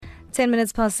10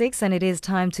 minutes past 6, and it is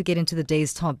time to get into the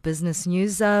day's top business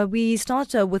news. We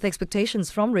start with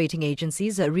expectations from rating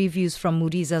agencies. Reviews from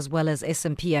Moody's as well as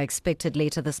S&P are expected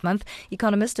later this month.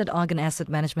 Economist at Argan Asset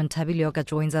Management, Tabi Lyoka,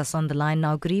 joins us on the line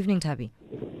now. Good evening, Tabi.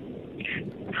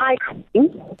 Hi.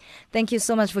 Thank you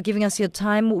so much for giving us your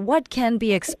time. What can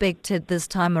be expected this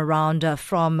time around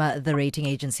from the rating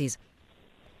agencies?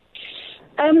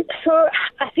 So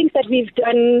I think that we've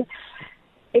done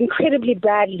incredibly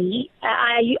badly.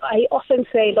 I often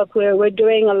say, look, we're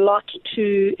doing a lot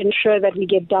to ensure that we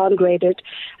get downgraded.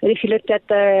 And if you looked at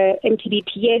the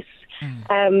MTBPS,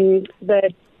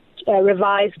 the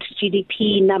revised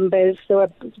GDP numbers, they were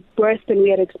worse than we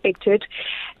had expected.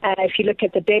 If you look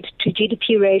at the debt to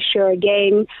GDP ratio,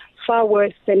 again, far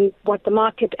worse than what the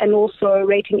market and also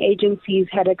rating agencies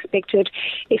had expected.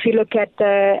 If you look at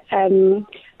the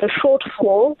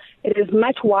shortfall, it is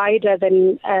much wider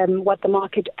than what the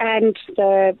market and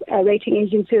the rating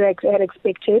agencies had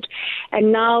expected.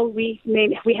 And now we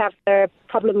have the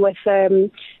problem with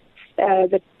the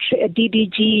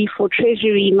DDG for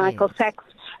Treasury, Michael Sachs,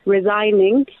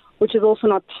 resigning, which is also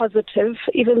not positive,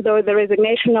 even though the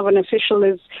resignation of an official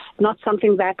is not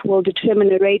something that will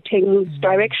determine a rating's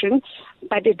direction,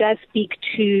 but it does speak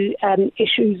to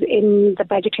issues in the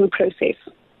budgeting process.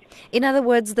 In other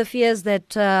words, the fears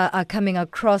that are coming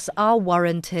across are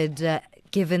warranted,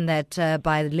 given that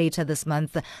by later this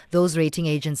month, those rating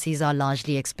agencies are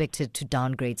largely expected to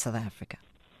downgrade South Africa.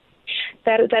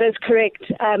 That is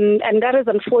correct. And that is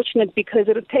unfortunate because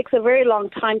it takes a very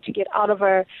long time to get out of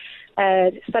a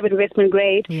sub-investment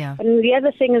grade. Yeah. And the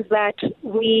other thing is that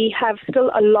we have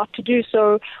still a lot to do.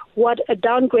 So what a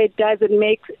downgrade does, it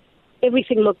makes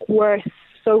everything look worse.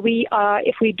 So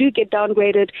if we do get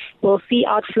downgraded, we'll see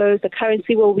outflows, the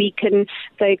currency will weaken,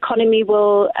 the economy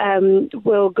will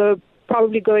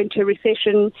probably go into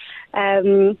recession,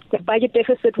 the budget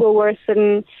deficit will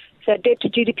worsen, the debt to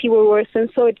GDP will worsen,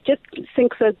 so it just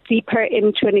sinks us deeper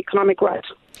into an economic rut.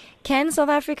 Can South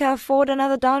Africa afford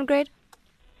another downgrade?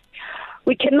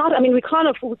 We cannot. I mean, we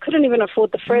couldn't even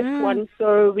afford the first one,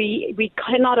 so we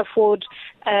cannot afford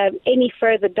any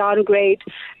further downgrade.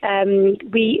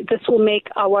 This will make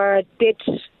our debt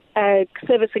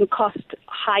servicing cost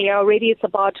higher. Already, it's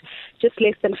about just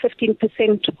less than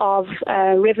 15% of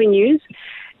revenues,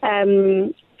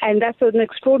 and that's an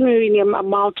extraordinary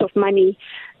amount of money.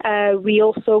 We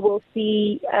also will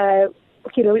see,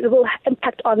 it will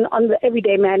impact on the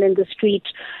everyday man in the street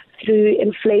through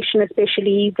inflation,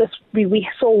 especially. We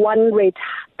saw one rate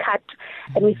cut,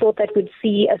 and we thought that we'd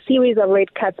see a series of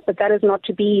rate cuts, but that is not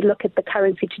to be. Look at the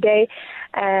currency today,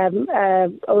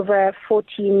 over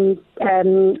 14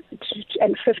 and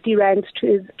 50 rands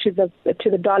to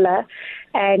the dollar.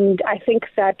 And I think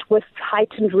that with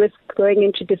heightened risk going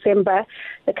into December,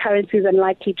 the currency is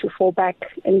unlikely to fall back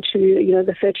into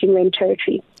the 13 rand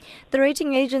territory. The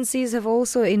rating agencies have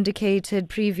also indicated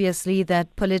previously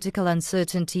that political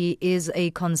uncertainty is a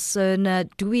concern.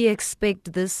 Do we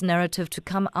expect this narrative to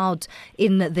come out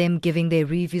in them giving their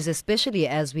reviews, especially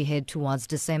as we head towards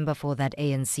December for that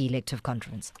ANC elective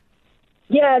conference?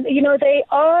 Yeah,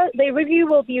 their review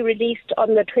will be released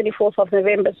on the 24th of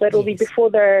November, so it will be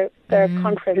before their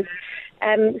conference.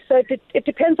 So it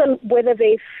depends on whether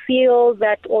they feel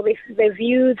that, or they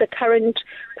view the current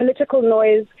political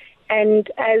noise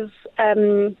and as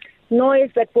noise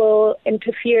that will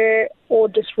interfere or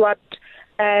disrupt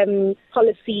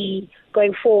policy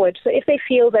going forward. So if they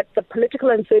feel that the political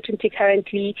uncertainty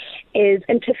currently is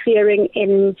interfering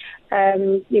in,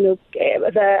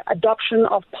 the adoption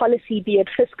of policy, be it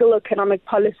fiscal or economic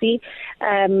policy,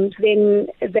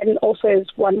 then also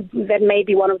that may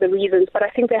be one of the reasons. But I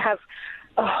think they have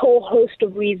a whole host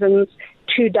of reasons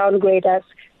to downgrade us,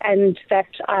 and that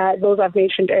those I've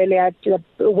mentioned earlier: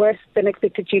 worse than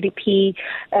expected GDP,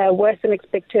 worse than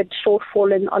expected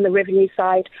shortfall on the revenue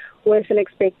side, worse than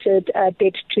expected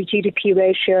debt to GDP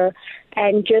ratio,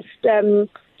 and just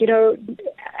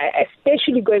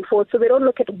especially going forward. So they don't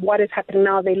look at what is happening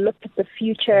now; they look at the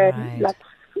future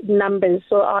numbers.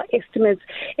 So our estimates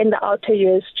in the outer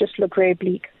years just look very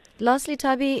bleak. Lastly,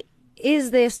 Tabi,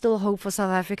 is there still hope for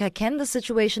South Africa? Can the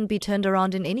situation be turned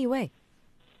around in any way?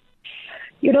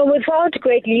 Without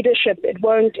great leadership, it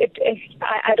won't.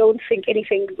 I don't think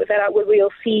anything that we'll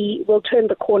see will turn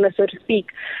the corner, so to speak.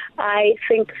 I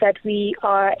think that we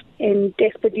are in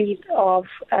desperate need of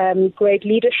great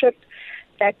leadership.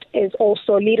 That is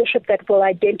also leadership that will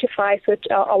identify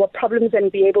our problems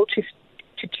and be able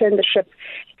to to turn the ship.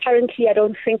 Currently, I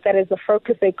don't think that is the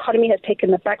focus. The economy has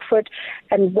taken the back foot,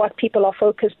 and what people are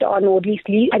focused on, or at least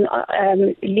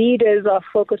leaders are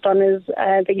focused on, is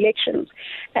the elections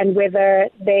and whether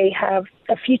they have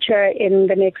a future in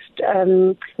the next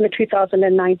in the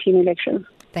 2019 election.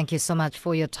 Thank you so much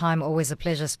for your time. Always a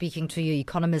pleasure speaking to you.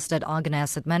 Economist at Argan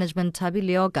Asset Management, Thabi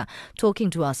Leoka, talking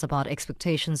to us about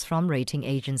expectations from rating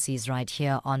agencies right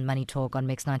here on Money Talk on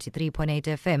Mix 93.8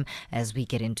 FM as we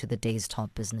get into the day's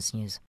top business news.